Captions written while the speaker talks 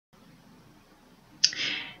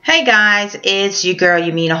Hey guys, it's your girl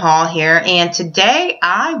Yamina Hall here, and today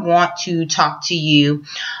I want to talk to you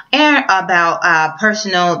about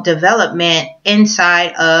personal development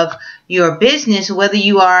inside of your business, whether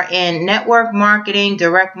you are in network marketing,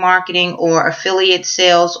 direct marketing, or affiliate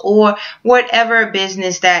sales, or whatever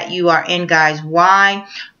business that you are in, guys. Why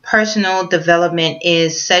personal development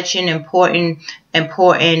is such an important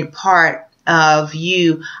part of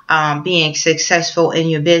you being successful in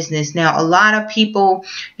your business. Now, a lot of people,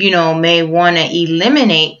 may want to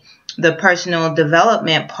eliminate the personal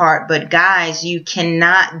development part, but guys, you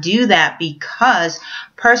cannot do that, because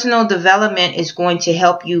personal development is going to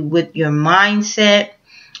help you with your mindset.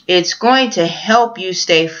 It's going to help you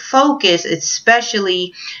stay focused,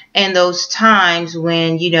 especially in those times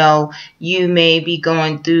when, you may be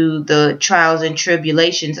going through the trials and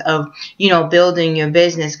tribulations of, building your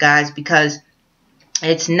business, guys, because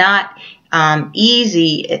it's not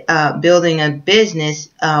easy building a business,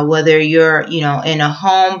 whether you're, in a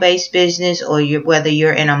home-based business or whether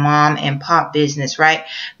you're in a mom and pop business, right?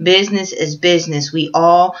 Business is business. We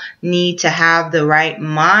all need to have the right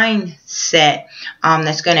mindset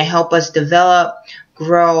that's going to help us develop,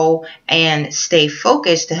 grow, and stay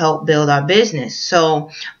focused to help build our business. So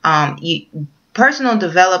personal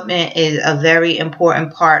development is a very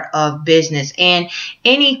important part of business, and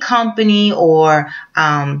any company or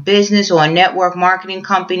business or network marketing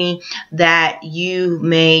company that you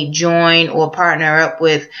may join or partner up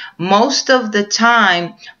with, most of the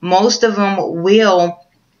time, most of them will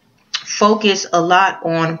focus a lot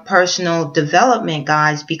on personal development,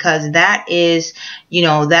 guys, because that is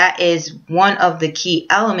one of the key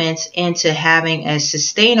elements into having a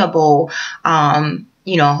sustainable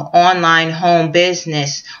online home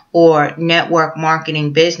business or network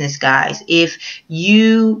marketing business, guys. If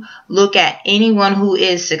you look at anyone who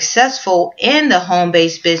is successful in the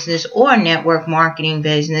home-based business or network marketing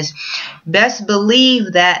business, best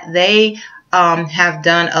believe that they have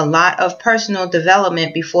done a lot of personal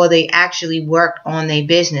development before they actually worked on their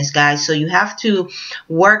business, guys. So you have to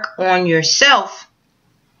work on yourself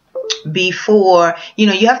before,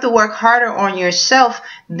 you have to work harder on yourself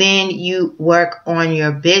than you work on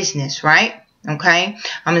your business, right? Okay,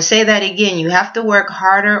 I'm going to say that again. You have to work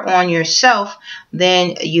harder on yourself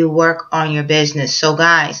than you work on your business. So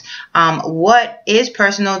guys, what is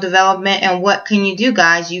personal development and what can you do,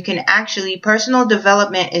 guys? You can actually, personal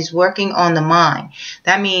development is working on the mind.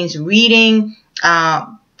 That means reading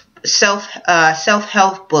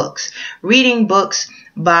self-help books, reading books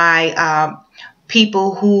by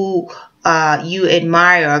people who you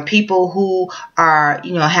admire, or people who are,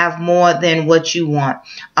 have more than what you want.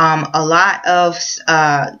 A lot of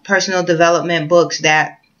personal development books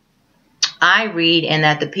that I read and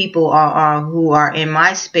that the people who are in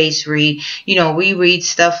my space read, we read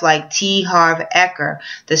stuff like T. Harv Eker,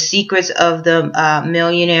 The Secrets of the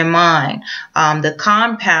Millionaire Mind, The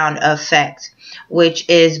Compound Effect, which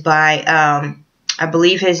is by, I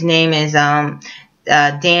believe his name is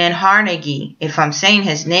Dan Carnegie, if I'm saying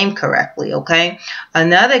his name correctly, okay?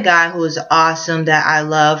 Another guy who is awesome that I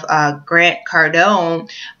love, Grant Cardone,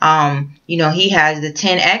 he has the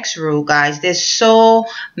 10X rule, guys. There's so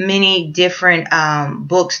many different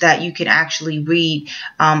books that you can actually read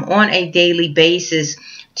on a daily basis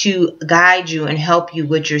to guide you and help you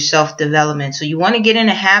with your self-development. So you want to get in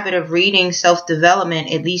a habit of reading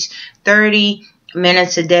self-development at least 30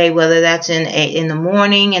 minutes a day, whether that's in the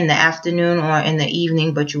morning, in the afternoon, or in the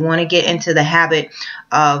evening. But you want to get into the habit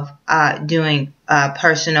of doing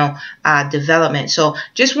personal development. So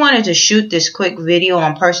just wanted to shoot this quick video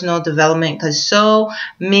on personal development, because so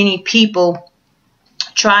many people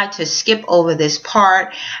try to skip over this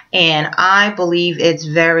part, and I believe it's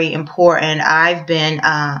very important. I've been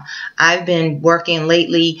working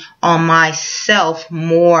lately on myself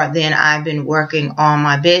more than I've been working on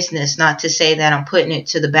my business. Not to say that I'm putting it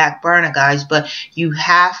to the back burner, guys, but you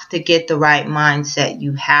have to get the right mindset.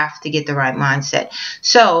 You have to get the right mindset.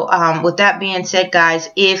 So with that being said, guys,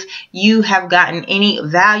 if you have gotten any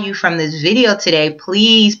value from this video today,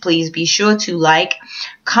 please be sure to like,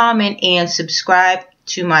 comment, and subscribe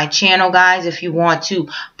to my channel, guys. If you want to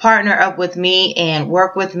partner up with me and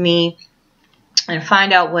work with me and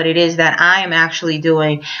find out what it is that I am actually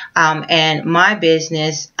doing and my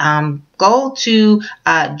business, go to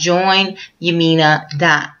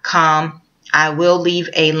joinyamina.com. I will leave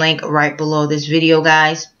a link right below this video,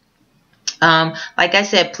 guys. Like I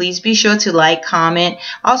said, please be sure to like, comment.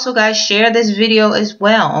 Also, guys, share this video as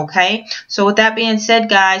well, okay? So with that being said,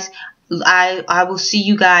 guys, I will see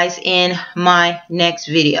you guys in my next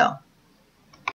video.